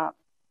seen,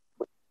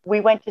 we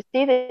went to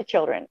see the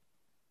children.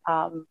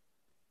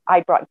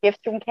 I brought gifts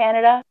from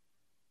Canada.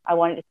 I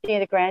wanted to see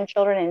the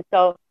grandchildren. And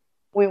so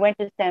we went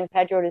to San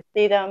Pedro to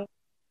see them.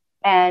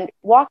 and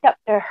walked up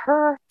to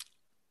her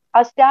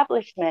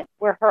establishment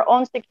where her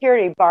own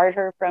security barred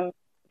her from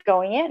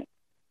going in.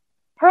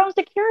 Her own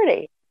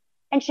security.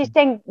 And she's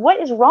saying,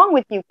 what is wrong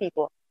with you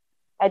people?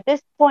 At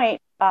this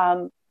point,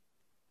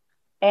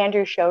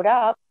 Andrew showed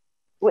up,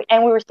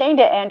 and we were saying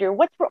to Andrew,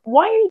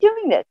 why are you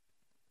doing this?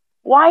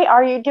 Why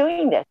are you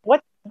doing this?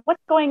 What's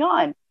going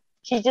on?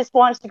 She just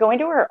wants to go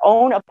into her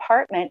own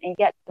apartment and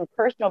get some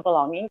personal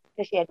belongings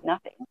because she had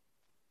nothing.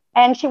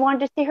 And she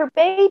wanted to see her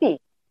baby.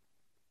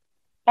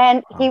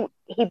 And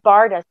he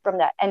barred us from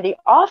that. And the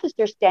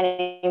officer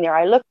standing there,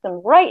 I looked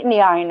them right in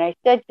the eye and I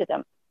said to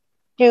them,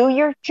 do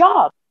your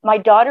job. My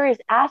daughter is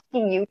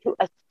asking you to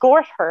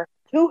escort her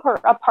to her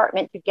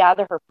apartment to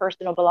gather her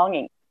personal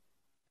belongings.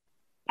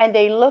 And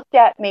they looked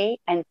at me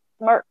and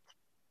smirked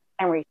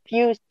and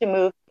refused to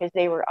move because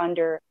they were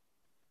under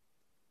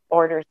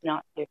orders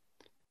not to.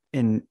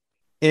 In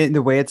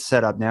the way it's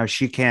set up now,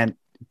 she can't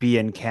be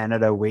in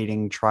Canada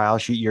waiting trial.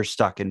 You're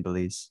stuck in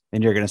Belize,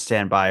 and you're going to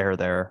stand by her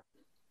there.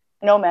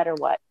 No matter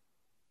what.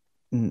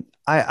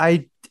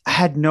 I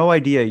had no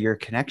idea your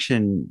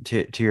connection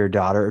to your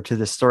daughter or to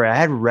the story. I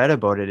had read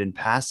about it in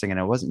passing, and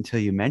it wasn't until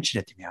you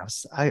mentioned it to me. I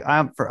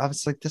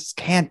was like, this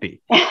can't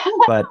be.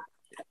 But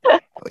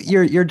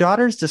your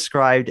daughter's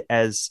described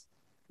as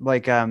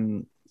like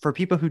for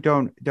people who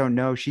don't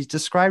know, she's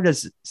described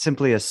as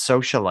simply a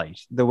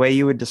socialite, the way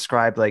you would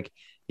describe, like,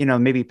 you know,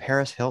 maybe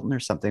Paris Hilton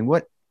or something.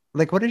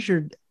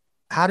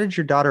 How did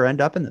your daughter end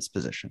up in this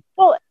position?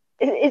 Well,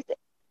 it's,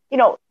 you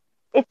know,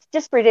 it's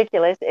just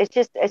ridiculous.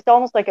 It's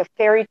almost like a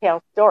fairy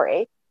tale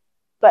story.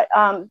 But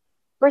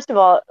first of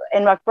all,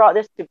 and I've brought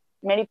this to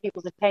many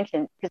people's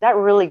attention because that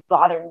really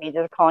bothered me.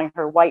 They're calling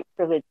her white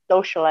privileged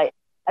socialite.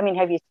 I mean,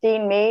 have you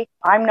seen me?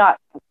 I'm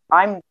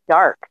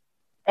dark.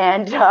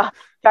 And in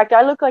fact,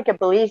 I look like a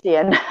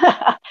Belizean.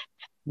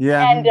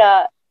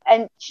 Yeah.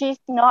 And she's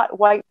not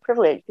white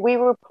privileged. We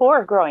were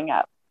poor growing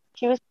up.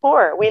 She was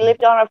poor. We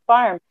lived on a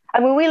farm.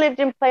 I mean, we lived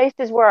in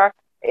places where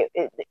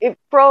it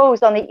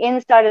froze on the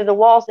inside of the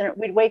walls, and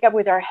we'd wake up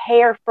with our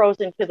hair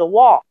frozen to the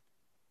wall.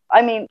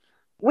 I mean,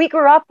 she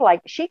grew up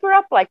like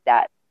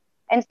that.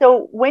 And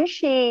so when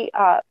she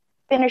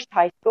finished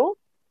high school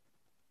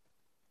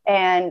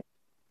and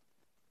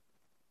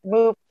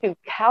moved to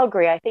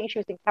Calgary, I think she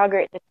was in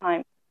Calgary at the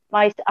time,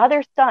 my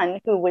other son,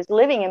 who was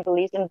living in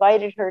Belize,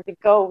 invited her to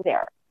go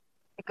there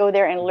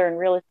and learn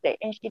real estate.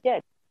 And she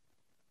did.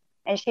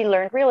 And she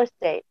learned real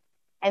estate.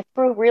 And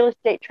through real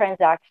estate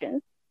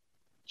transactions,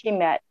 she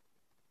met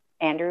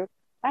Andrew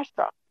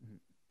Ashcroft.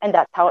 And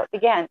that's how it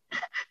began.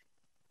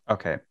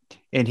 Okay.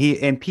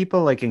 And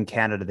people like in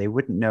Canada, they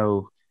wouldn't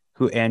know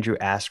who Andrew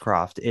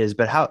Ashcroft is,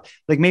 but how,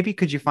 like, maybe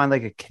could you find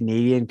like a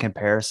Canadian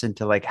comparison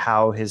to like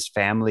how his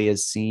family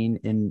is seen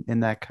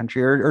in that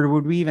country, or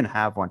would we even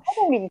have one? I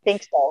don't even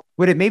think so.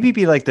 Would it maybe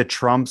be like the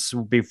Trumps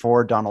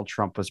before Donald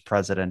Trump was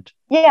president?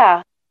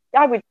 Yeah,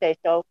 I would say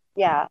so.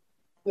 Yeah.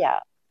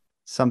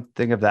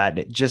 Something of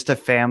that. Just a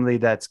family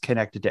that's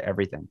connected to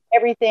everything.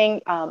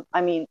 Everything.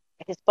 I mean,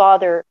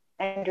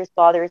 Andrew's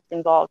father is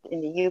involved in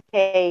the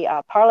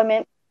UK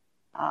Parliament.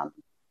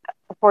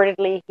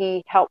 Purportedly,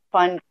 he helped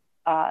fund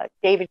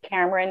David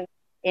Cameron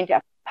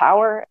into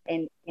power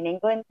in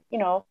England. You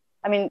know,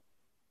 I mean,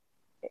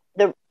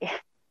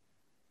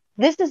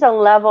 this is a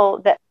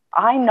level that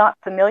I'm not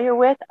familiar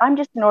with. I'm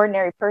just an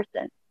ordinary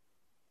person.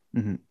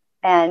 Mm-hmm.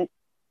 And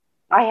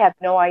I have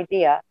no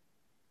idea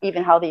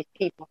even how these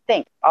people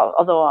think,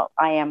 although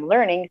I am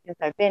learning since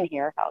I've been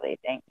here how they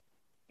think.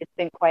 It's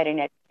been quite an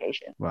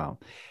education. Wow.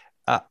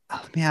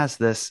 Let me ask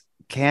this,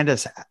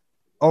 Candace,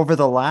 over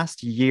the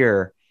last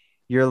year,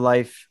 your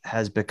life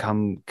has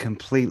become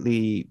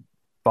completely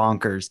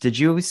bonkers. Did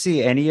you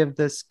see any of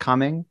this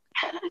coming?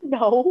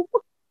 No.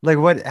 Like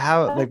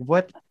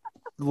what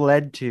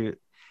led to,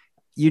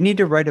 you need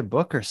to write a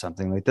book or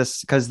something like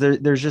this, because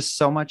there's just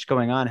so much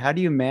going on. How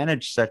do you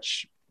manage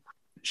such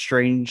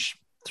strange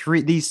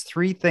these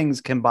three things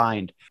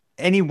combined?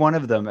 Any one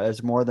of them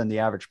is more than the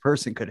average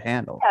person could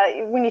handle.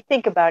 When you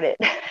think about it,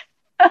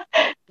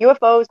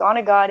 UFOs,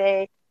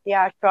 Onagade, the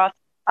Ashcroft.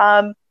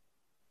 I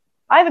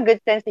have a good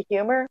sense of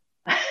humor.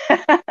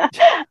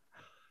 I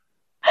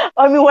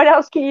mean, what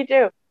else can you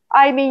do?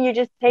 I mean, you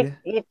just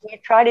you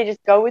try to just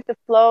go with the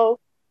flow.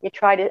 I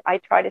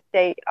try to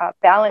stay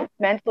balanced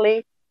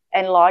mentally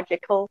and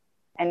logical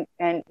and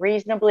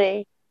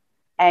reasonably,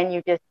 and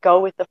you just go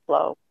with the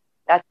flow.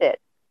 That's it.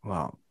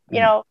 Wow. You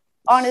know,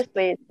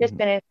 honestly, it's just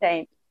been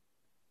insane.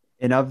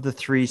 And of the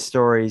three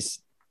stories,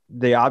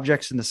 the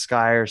objects in the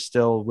sky are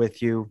still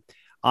with you.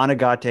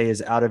 Onagate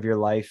is out of your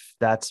life.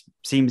 That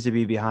seems to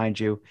be behind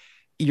you.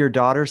 Your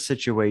daughter's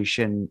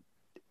situation,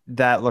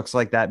 that looks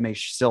like that may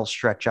still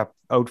stretch out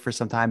for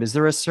some time. Is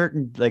there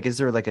is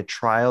there like a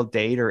trial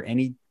date or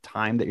any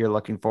time that you're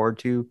looking forward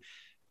to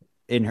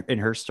in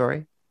her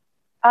story?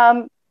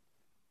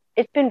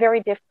 It's been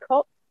very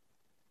difficult.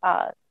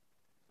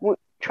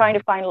 Trying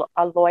to find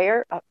a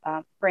lawyer.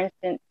 For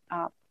instance,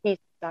 he's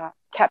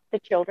kept the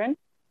children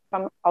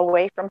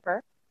away from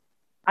her.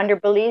 Under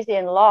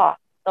Belizean law,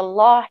 the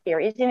law here,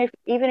 even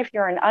if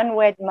you're an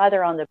unwed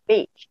mother on the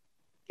beach,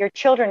 your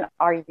children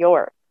are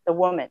yours, the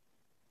woman.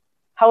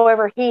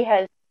 However, he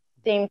has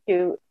seemed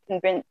to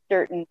convince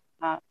certain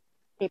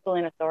people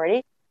in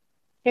authority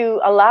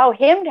to allow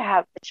him to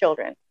have the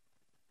children.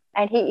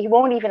 And he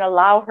won't even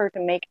allow her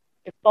to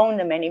phone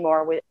them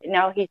anymore.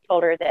 Now he's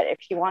told her that if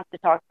she wants to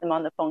talk to them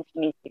on the phone, she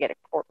needs to get a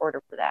court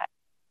order for that.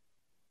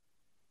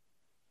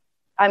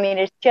 I mean,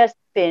 it's just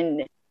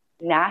been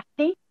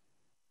nasty,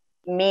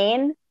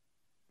 mean,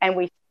 and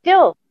we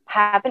still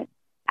haven't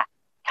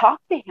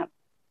talked to him.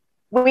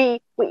 We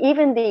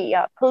even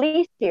the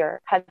police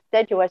here have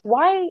said to us,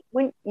 why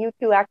wouldn't you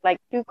two act like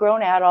two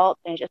grown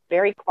adults and just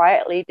very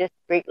quietly,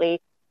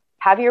 discreetly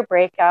have your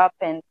breakup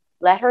and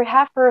let her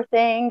have her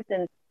things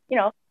and, you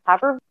know,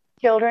 have her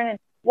children? And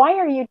why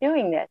are you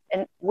doing this?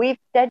 And we've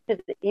said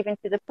even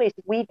to the police,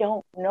 we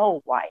don't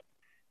know why.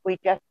 We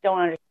just don't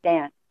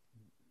understand.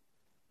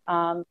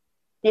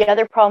 The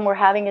other problem we're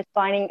having is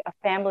finding a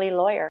family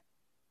lawyer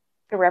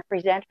to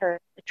represent her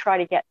to try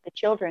to get the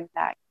children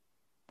back.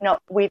 No,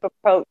 we've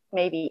approached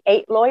maybe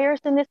 8 lawyers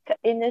in this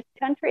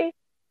country,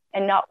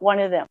 and not one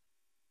of them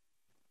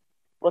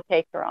will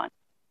take her on.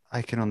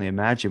 I can only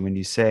imagine when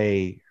you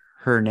say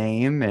her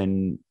name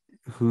and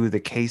who the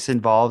case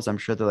involves. I'm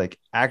sure they're like,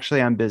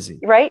 actually, I'm busy.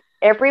 Right?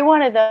 Every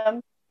one of them.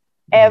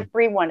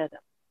 Every one of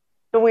them.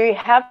 So we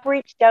have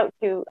reached out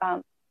to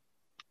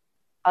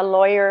a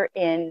lawyer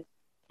in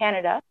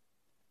Canada,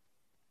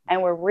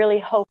 and we're really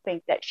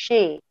hoping that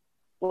she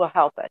will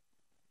help us.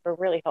 We're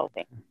really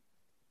hoping.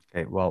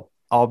 Okay, well,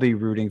 I'll be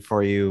rooting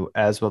for you,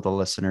 as will the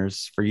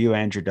listeners, for you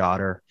and your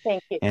daughter.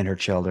 Thank you. And her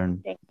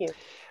children. Thank you.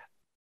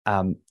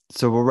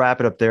 So we'll wrap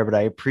it up there, but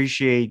I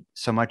appreciate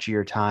so much of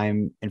your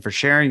time and for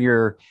sharing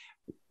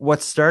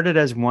what started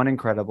as one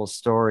incredible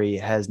story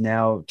has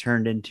now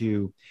turned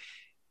into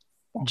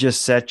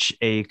just such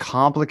a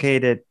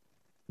complicated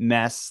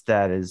mess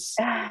that is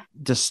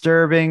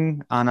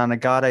disturbing on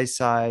Agata's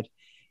side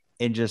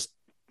and just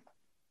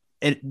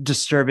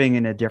disturbing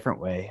in a different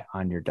way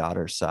on your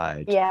daughter's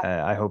side.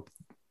 Yeah.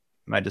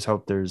 I just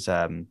hope there's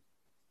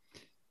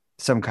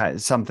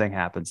something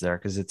happens there,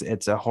 because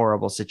it's a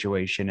horrible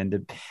situation, and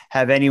to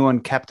have anyone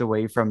kept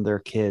away from their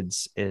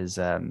kids is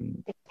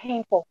it's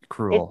painful.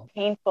 Cruel. It's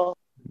painful.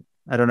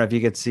 I don't know if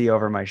you could see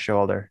over my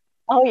shoulder.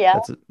 Oh yeah.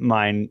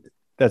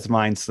 That's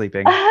mine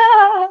sleeping.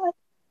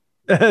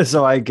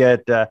 So I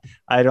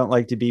don't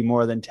like to be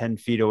more than 10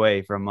 feet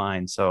away from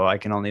mine. So I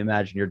can only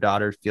imagine your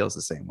daughter feels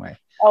the same way.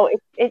 Oh,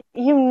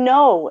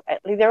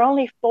 they're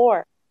only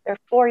 4. They're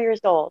 4 years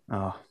old.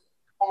 Oh.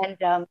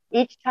 And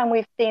each time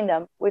we've seen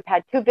them, we've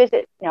had 2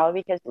 visits now,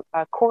 because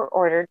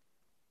court-ordered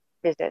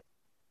visits,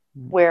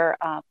 where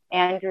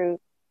Andrew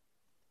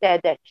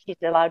said that she's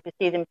allowed to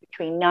see them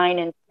between 9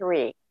 and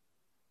 3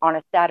 on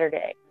a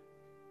Saturday.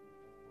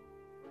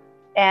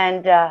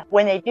 And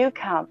when they do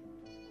come,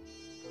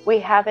 we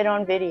have it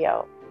on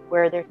video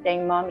where they're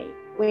saying, "Mommy,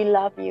 we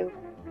love you."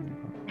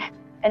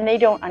 And they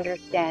don't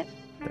understand.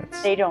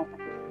 They don't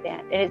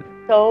understand. And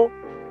it's so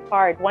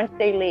hard. Once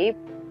they leave,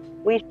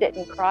 we sit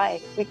and cry.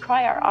 We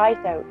cry our eyes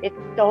out. It's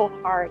so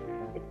hard.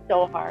 It's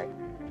so hard.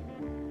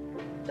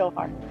 So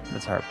hard.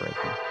 That's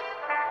heartbreaking.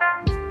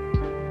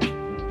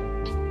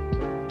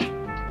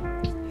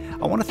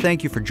 I want to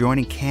thank you for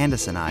joining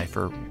Candace and I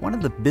for one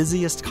of the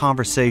busiest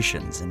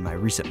conversations in my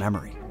recent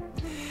memory.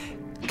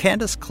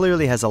 Candace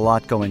clearly has a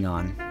lot going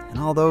on, and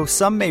although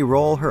some may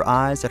roll her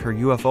eyes at her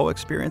UFO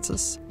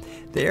experiences,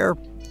 they are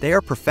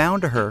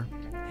profound to her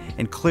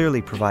and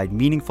clearly provide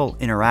meaningful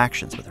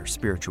interactions with her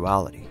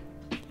spirituality.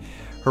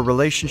 Her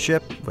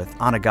relationship with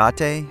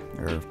Anagate,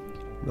 her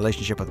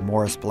relationship with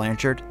Morris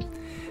Blanchard,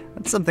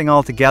 that's something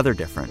altogether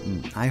different,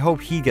 and I hope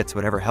he gets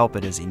whatever help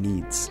it is he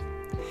needs.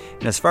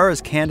 And as far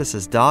as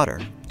Candace's daughter,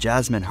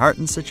 Jasmine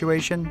Harton's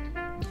situation,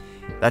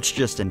 that's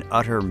just an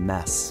utter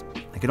mess.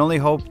 I can only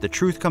hope the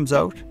truth comes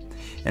out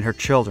and her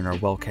children are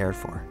well cared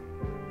for.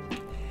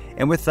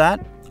 And with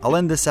that, I'll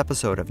end this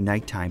episode of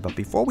Nighttime, but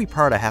before we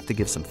part, I have to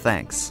give some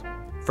thanks.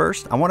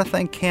 First, I want to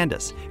thank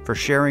Candace for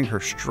sharing her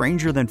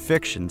Stranger Than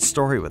Fiction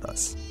story with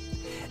us.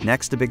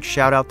 Next, a big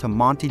shout out to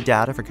Monty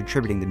Data for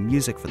contributing the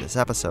music for this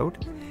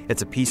episode.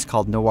 It's a piece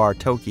called Noir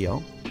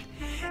Tokyo.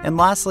 And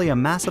lastly, a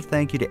massive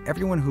thank you to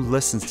everyone who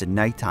listens to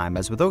Nighttime,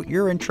 as without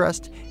your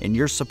interest and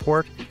your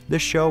support,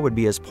 this show would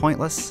be as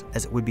pointless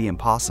as it would be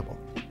impossible.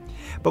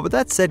 But with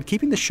that said,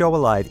 keeping the show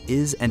alive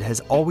is and has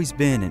always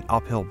been an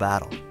uphill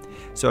battle.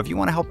 So if you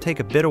want to help take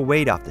a bit of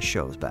weight off the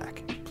show's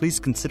back, please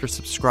consider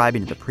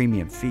subscribing to the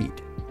premium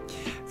feed.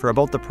 For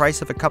about the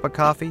price of a cup of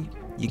coffee,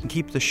 you can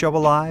keep the show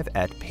alive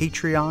at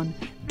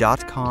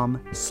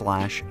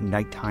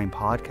patreon.com/nighttime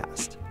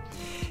podcast.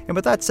 And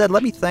with that said,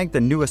 let me thank the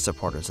newest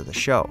supporters of the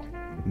show.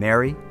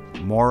 Mary,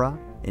 Maura,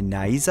 and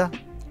Naiza,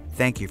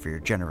 thank you for your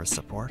generous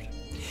support.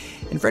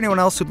 And for anyone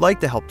else who'd like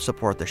to help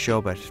support the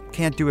show but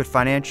can't do it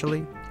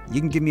financially, you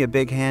can give me a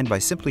big hand by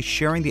simply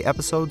sharing the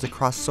episodes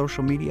across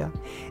social media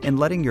and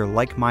letting your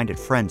like-minded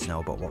friends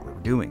know about what we're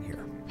doing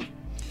here.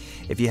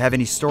 If you have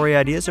any story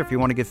ideas or if you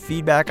want to give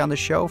feedback on the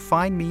show,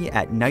 find me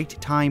at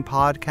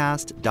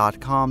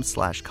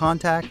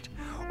nighttimepodcast.com/contact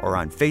or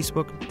on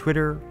Facebook,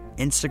 Twitter,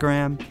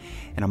 Instagram,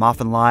 and I'm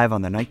often live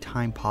on the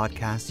Nighttime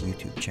Podcast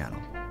YouTube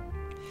channel.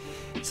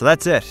 So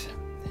that's it.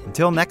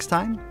 Until next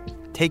time,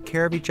 take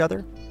care of each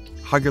other,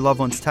 hug your loved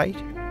ones tight,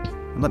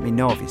 and let me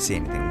know if you see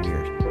anything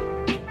weird.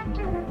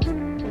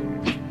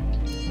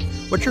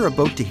 What you're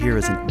about to hear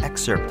is an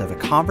excerpt of a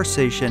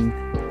conversation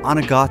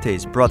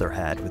Anagate's brother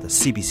had with a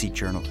CBC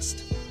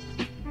journalist.